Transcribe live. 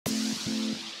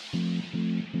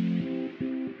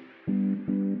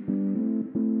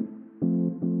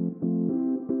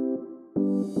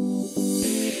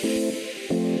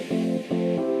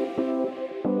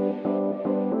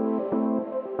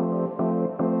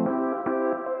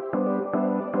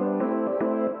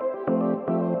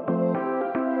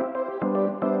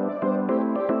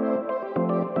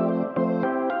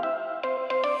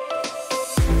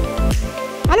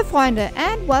Hallo Freunde,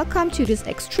 and welcome to this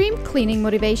extreme cleaning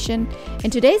motivation. In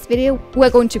today's video we're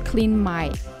going to clean my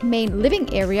main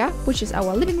living area, which is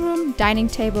our living room, dining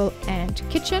table and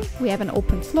kitchen. We have an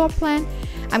open floor plan.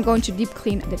 I'm going to deep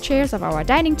clean the chairs of our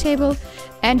dining table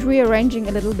and rearranging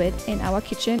a little bit in our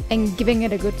kitchen and giving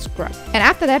it a good scrub. And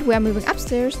after that we are moving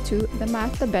upstairs to the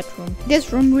master bedroom.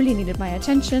 This room really needed my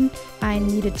attention. I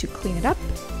needed to clean it up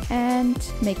and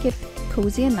make it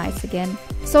cozy and nice again.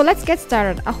 So let's get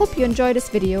started. I hope you enjoy this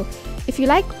video. If you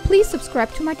like, please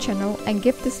subscribe to my channel and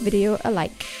give this video a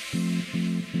like.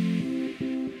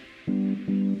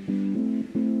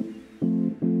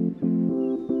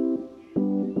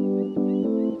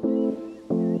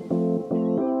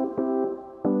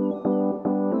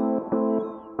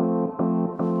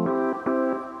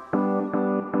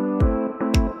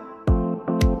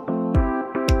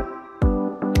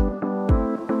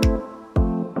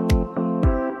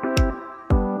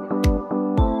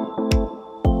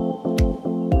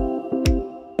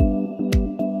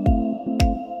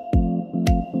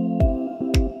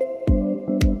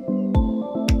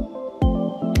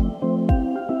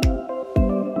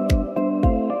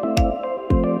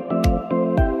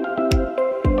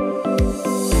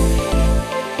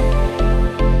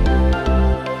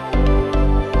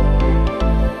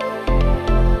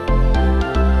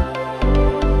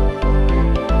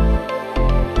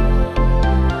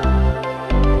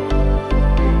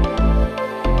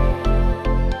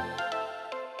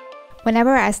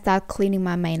 Whenever I start cleaning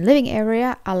my main living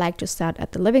area, I like to start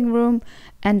at the living room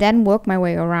and then work my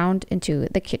way around into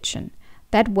the kitchen.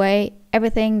 That way,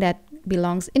 everything that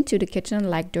belongs into the kitchen,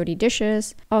 like dirty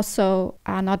dishes, also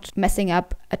are not messing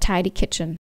up a tidy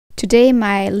kitchen. Today,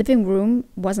 my living room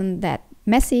wasn't that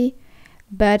messy,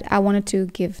 but I wanted to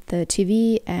give the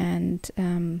TV and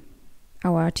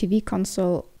our TV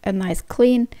console a nice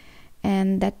clean,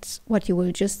 and that's what you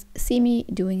will just see me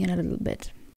doing in a little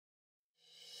bit.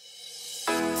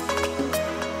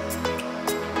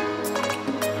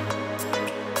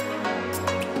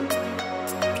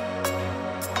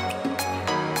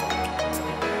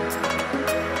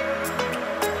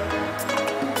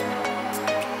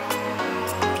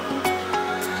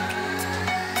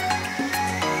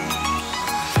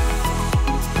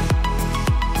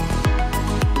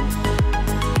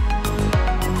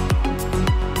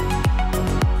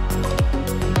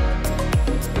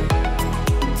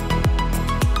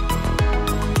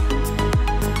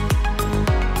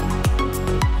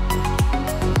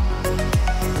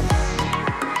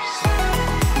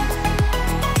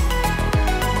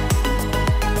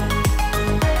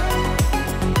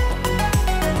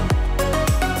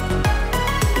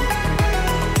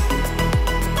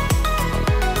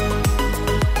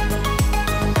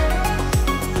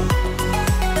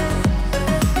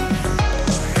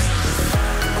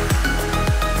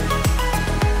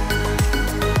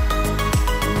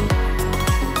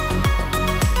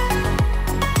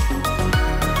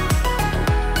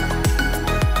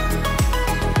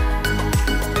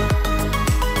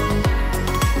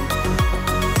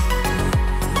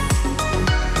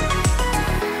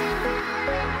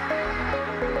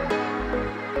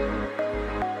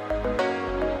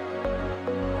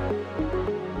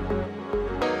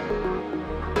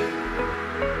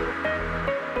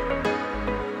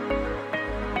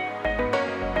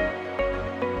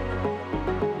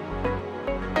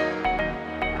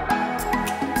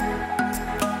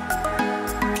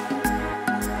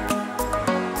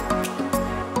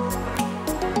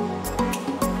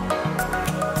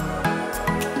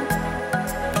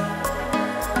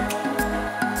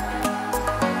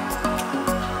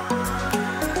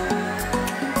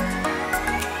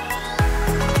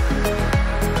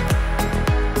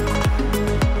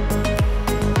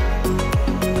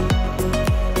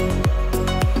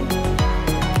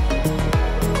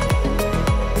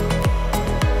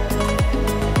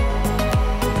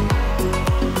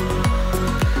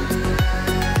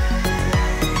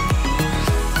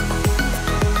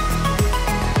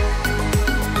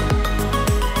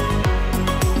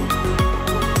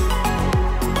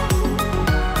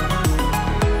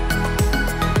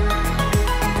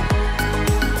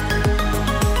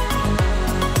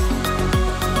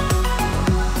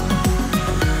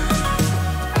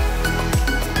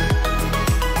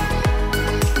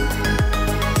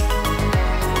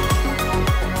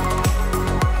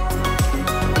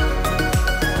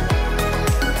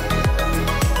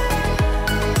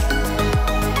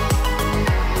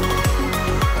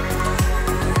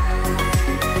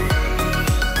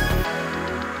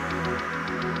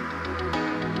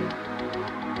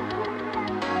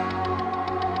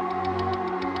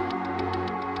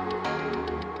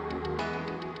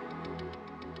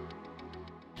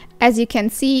 As you can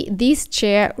see, these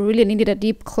chairs really needed a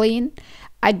deep clean.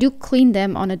 I do clean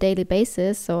them on a daily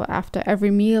basis, so after every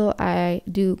meal I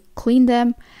do clean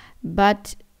them,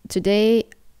 but today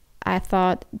I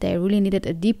thought they really needed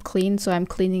a deep clean, so I'm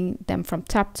cleaning them from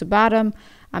top to bottom.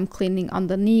 I'm cleaning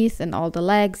underneath and all the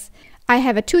legs. I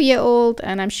have a 2-year-old,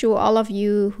 and I'm sure all of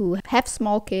you who have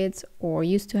small kids or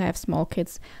used to have small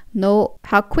kids know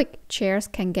how quick chairs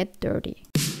can get dirty.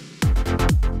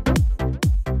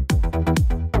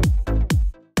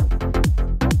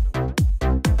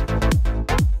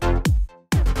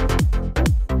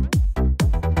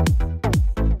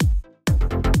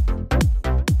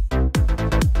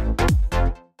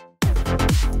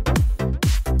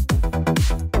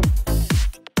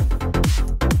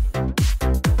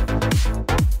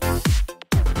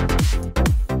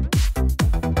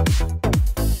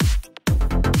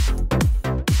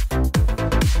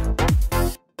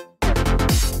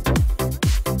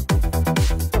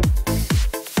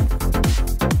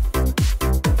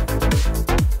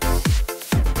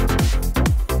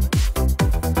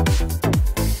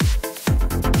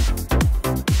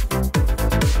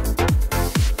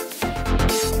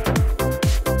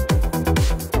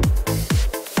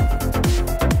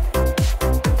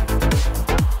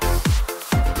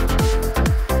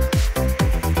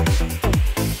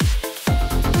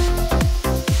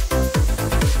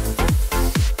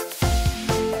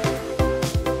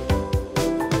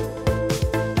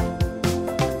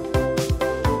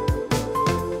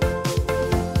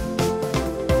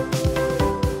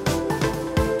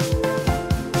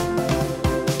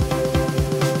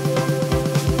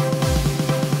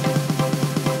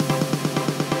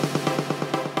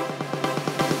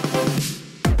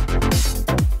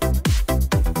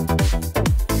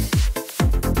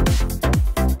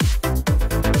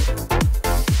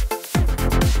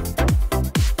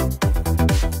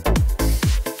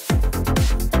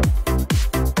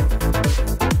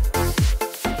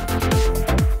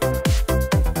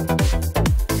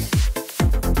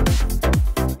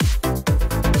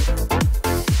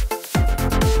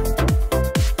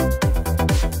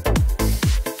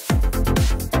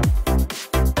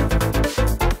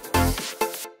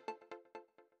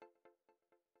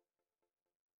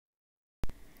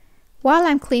 While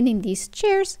I'm cleaning these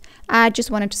chairs, I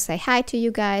just wanted to say hi to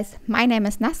you guys. My name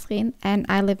is Nasrin and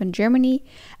I live in Germany.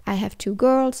 I have 2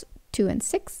 girls, 2 and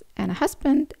 6, and a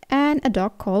husband and a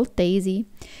dog called Daisy.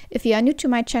 If you are new to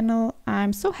my channel,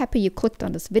 I'm so happy you clicked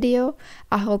on this video.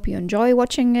 I hope you enjoy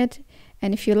watching it.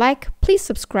 And if you like, please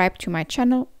subscribe to my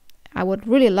channel. I would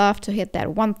really love to hit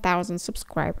that 1,000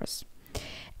 subscribers.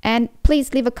 And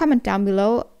please leave a comment down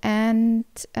below and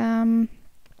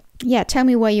yeah, tell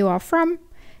me where you are from.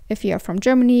 If you're from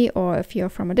Germany or if you're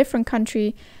from a different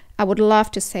country, I would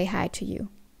love to say hi to you.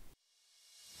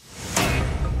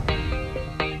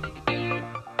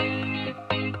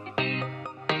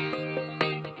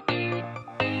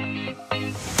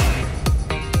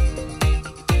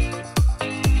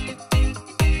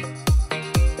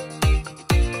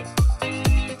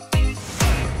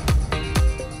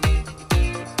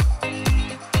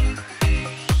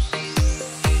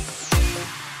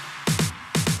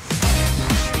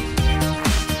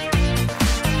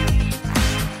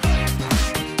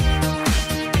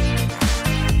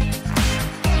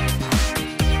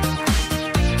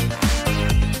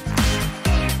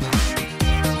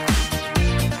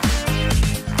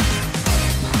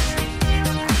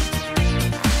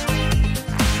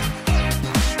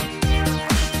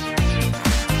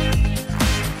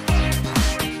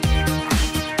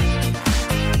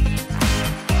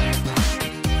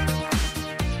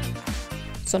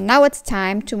 So now it's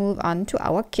time to move on to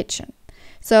our kitchen.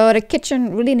 So the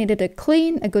kitchen really needed a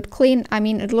good clean. I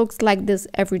mean, it looks like this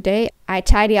every day. I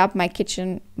tidy up my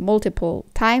kitchen multiple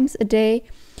times a day.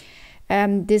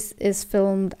 This is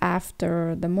filmed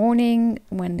after the morning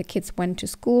when the kids went to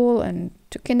school and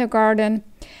to kindergarten.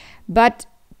 But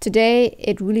today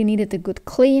it really needed a good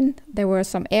clean. There were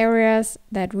some areas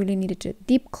that really needed a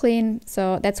deep clean.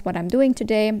 So that's what I'm doing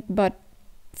today. But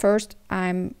first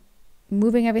I'm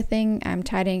moving everything, I'm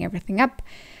tidying everything up.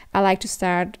 I like to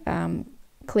start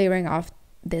clearing off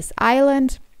this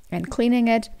island and cleaning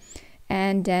it,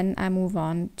 and then I move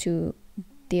on to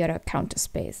the other counter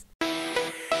space.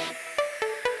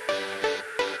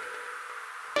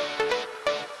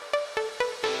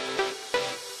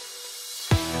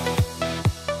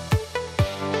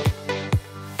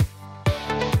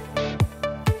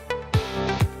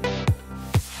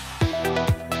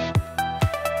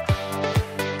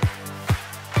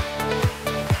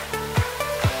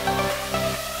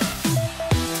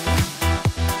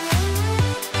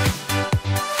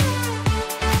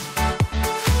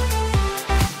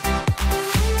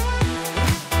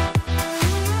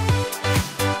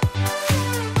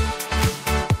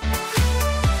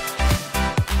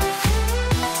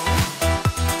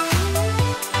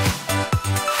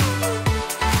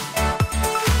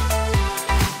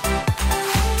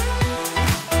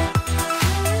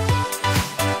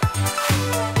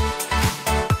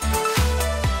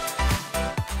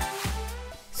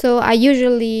 So I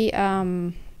usually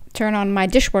turn on my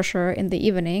dishwasher in the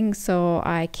evening so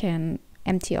I can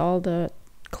empty all the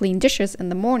clean dishes in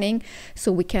the morning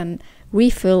so we can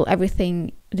refill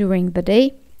everything during the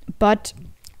day. But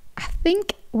I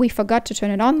think we forgot to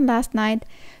turn it on last night,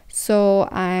 so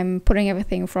I'm putting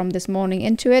everything from this morning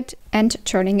into it and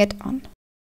turning it on.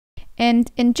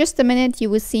 And in just a minute, you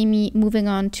will see me moving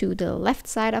on to the left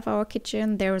side of our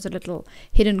kitchen. There is a little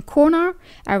hidden corner.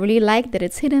 I really like that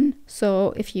it's hidden.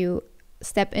 So if you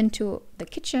step into the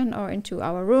kitchen or into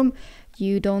our room,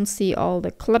 you don't see all the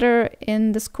clutter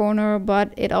in this corner,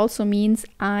 but it also means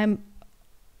I'm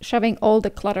shoving all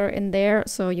the clutter in there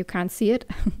so you can't see it.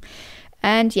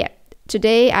 And yeah,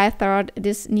 today I thought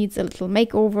this needs a little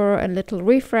makeover, a little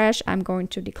refresh. I'm going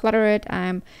to declutter it.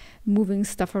 I'm moving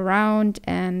stuff around,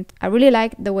 and I really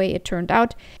like the way it turned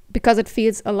out because it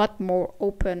feels a lot more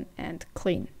open and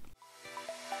clean.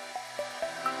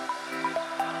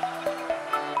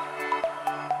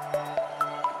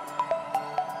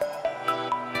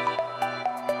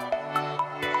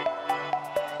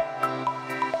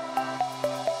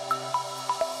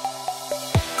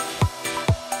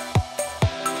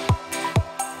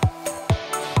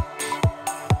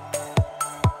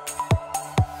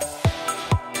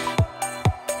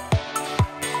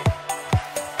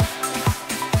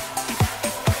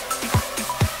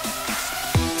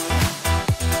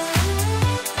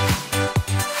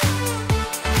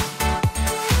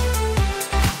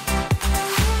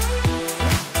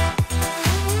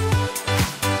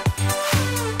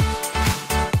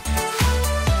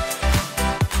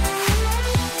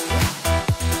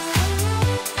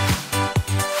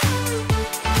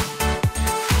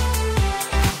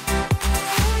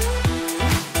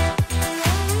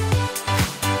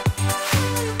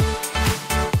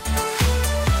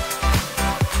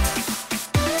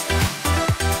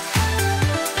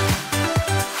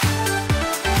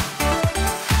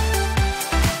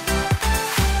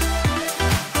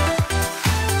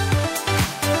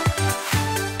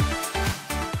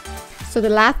 So the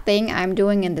last thing I'm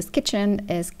doing in this kitchen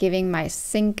is giving my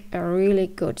sink a really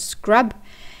good scrub.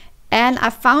 And I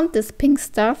found this pink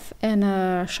stuff in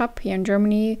a shop here in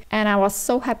Germany, and I was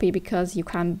so happy because you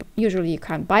can't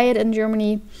buy it in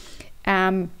Germany.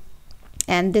 And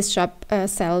this shop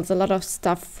sells a lot of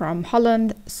stuff from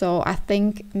Holland, so I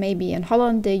think maybe in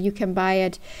Holland you can buy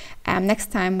it.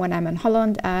 Next time when I'm in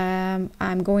Holland,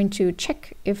 I'm going to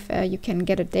check if you can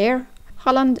get it there.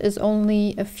 Holland is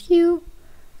only a few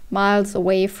miles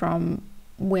away from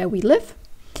where we live,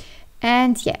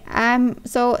 and yeah,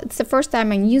 so it's the first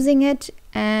time I'm using it,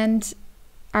 and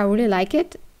I really like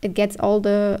it. It gets all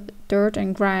the dirt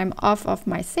and grime off of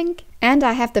my sink, and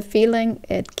I have the feeling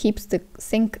it keeps the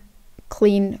sink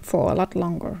clean for a lot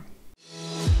longer.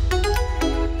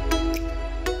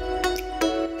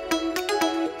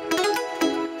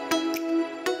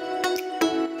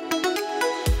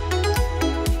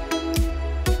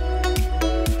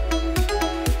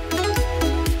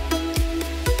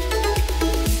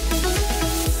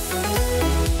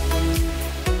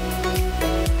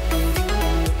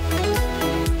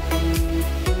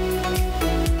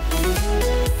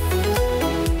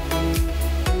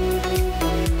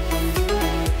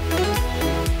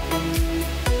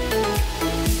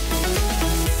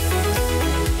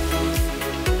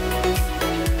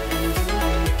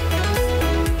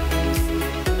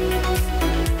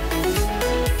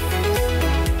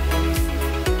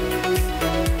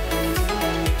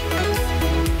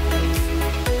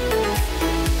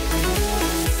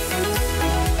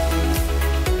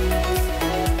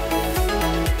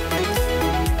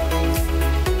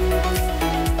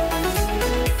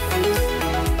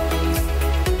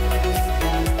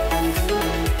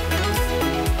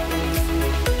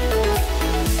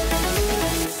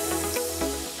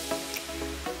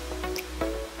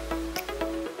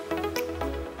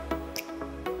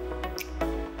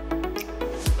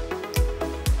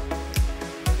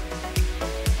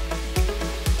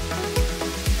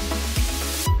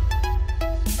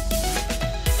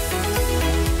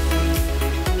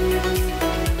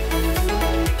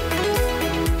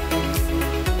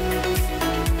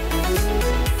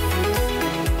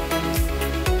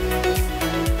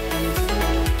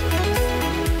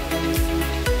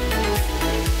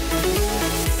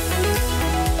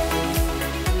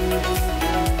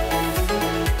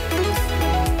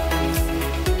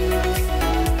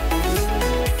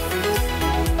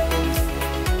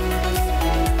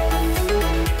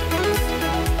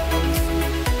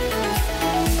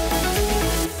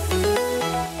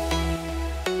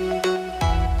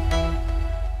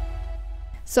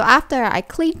 So after I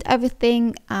cleaned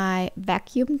everything, I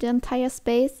vacuumed the entire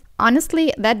space.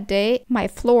 Honestly, that day my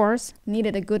floors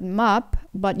needed a good mop,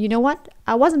 but you know what?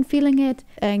 I wasn't feeling it,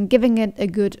 and giving it a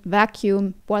good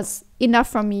vacuum was enough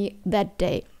for me that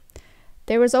day.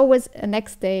 There was always a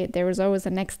next day, there was always a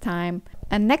next time,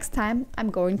 and next time I'm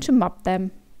going to mop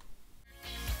them.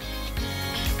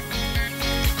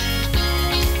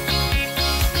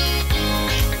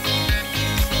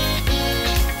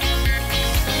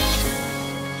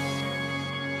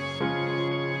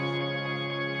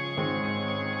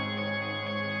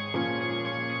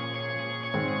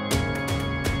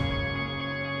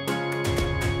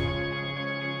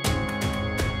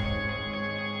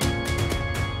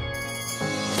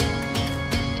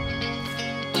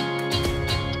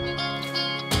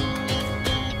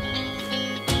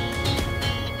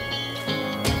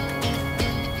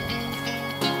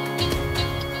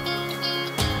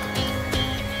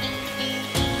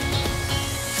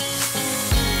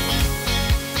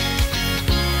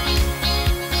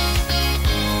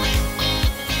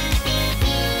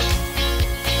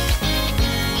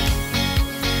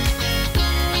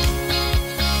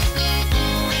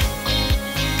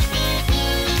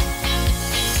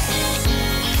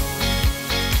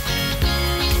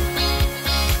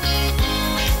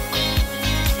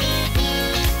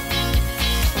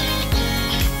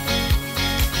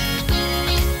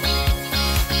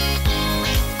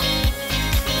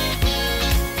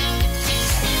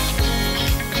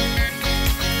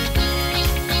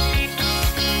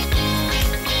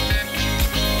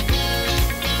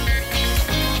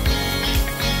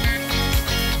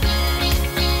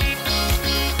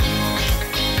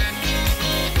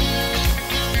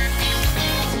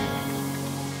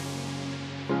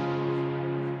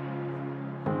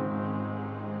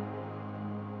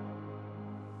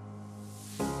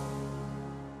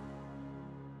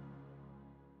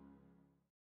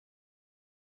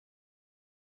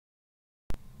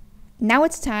 Now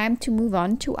it's time to move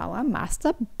on to our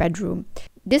master bedroom.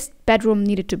 This bedroom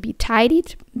needed to be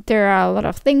tidied. There are a lot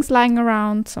of things lying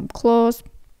around, some clothes,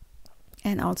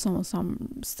 and also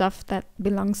some stuff that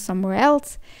belongs somewhere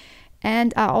else.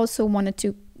 And I also wanted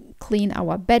to clean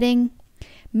our bedding.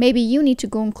 Maybe you need to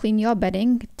go and clean your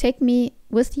bedding. Take me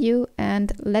with you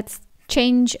and let's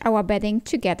change our bedding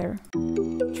together.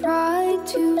 Try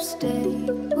to stay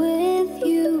with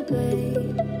you,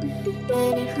 babe,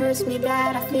 and it hurts me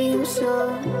that I feel so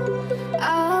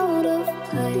out of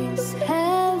place.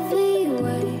 Heavy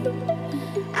weight,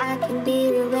 I can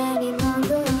be real any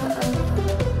longer.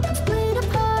 Split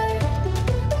apart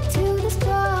to the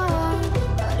start,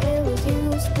 but it was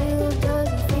you still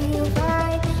doesn't feel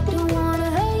right. Don't wanna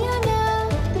hurt you now.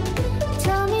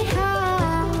 Tell me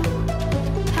how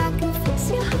I can fix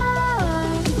your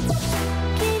heart.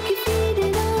 Can't keep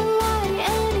feeding on light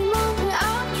any longer.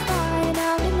 I've tried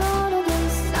out in all of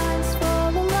these signs for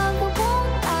the love that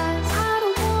won't last. I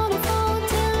don't wanna fall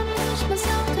till I push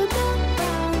myself to the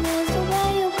ground. There's no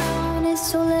way around it,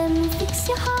 so let me fix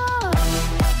your heart.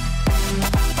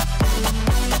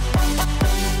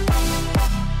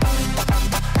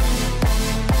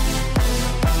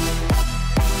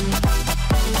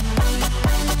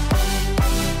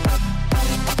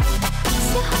 Fix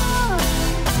your heart.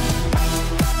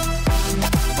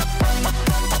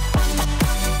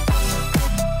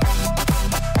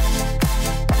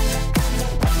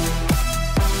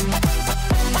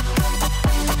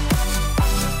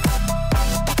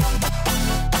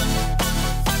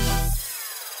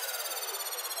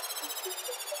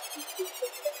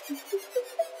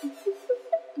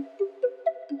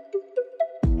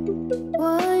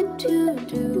 What to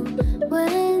do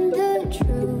when the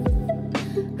truth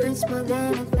hurts more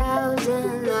than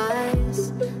 1,000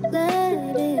 lies?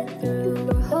 Let it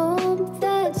through. Hope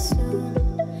that soon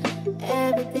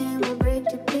everything will break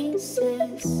to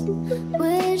pieces.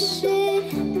 Wish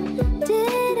it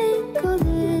didn't go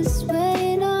this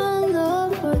way. On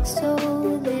love works so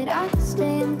that I can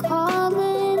stand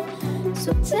calling.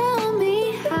 So tell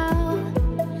me how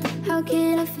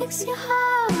can I fix your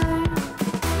heart?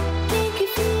 Can't keep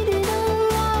feeding on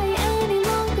light any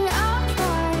longer. I've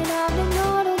tried, I've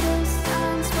ignored all the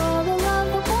signs for the love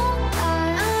that won't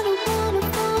lie. I don't wanna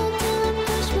fall till I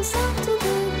push myself to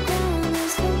the ground.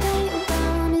 There's no way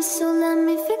around it, so let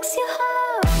me fix your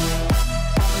heart.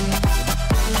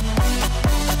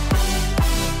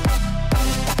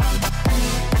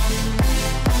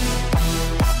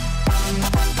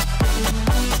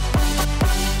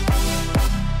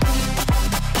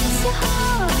 Fix your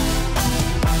heart.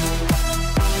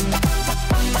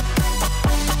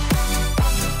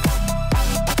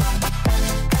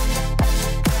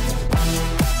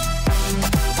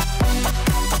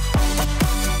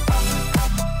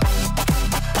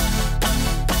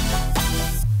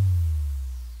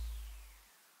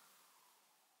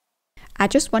 I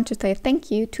just want to say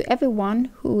thank you to everyone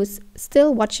who is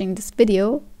still watching this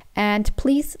video, and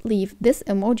please leave this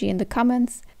emoji in the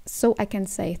comments so I can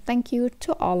say thank you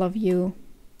to all of you.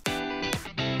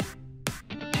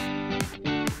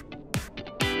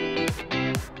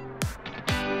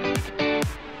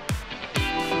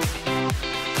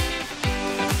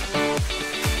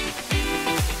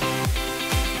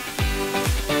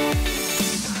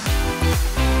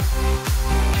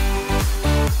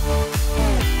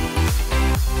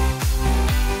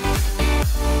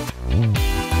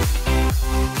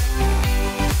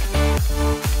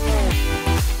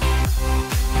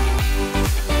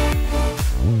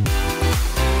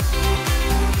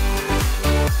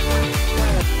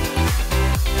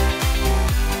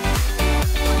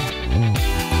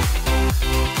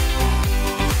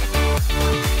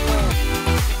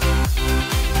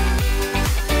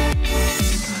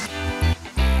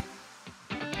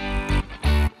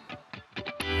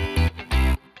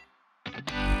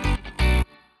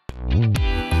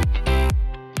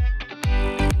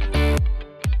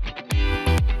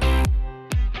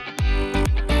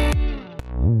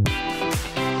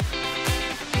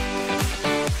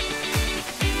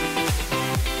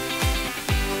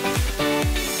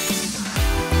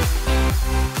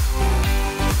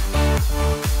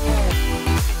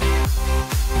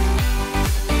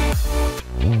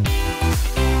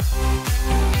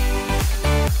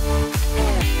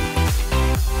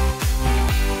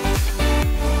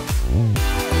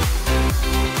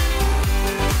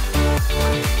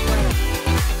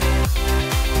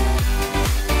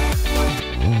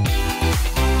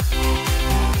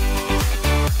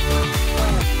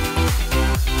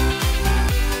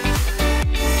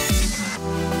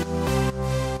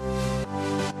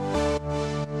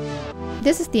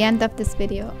 This is the end of this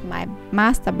video. My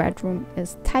master bedroom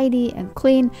is tidy and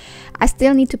clean. I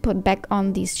still need to put back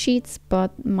on these sheets,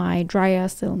 but my dryer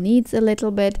still needs a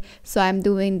little bit, so I'm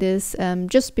doing this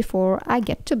just before I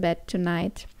get to bed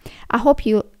tonight. I hope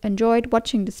you enjoyed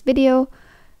watching this video.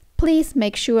 Please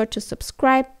make sure to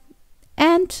subscribe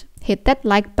and hit that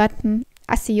like button.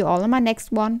 I see you all in my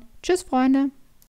next one. Tschüss, Freunde!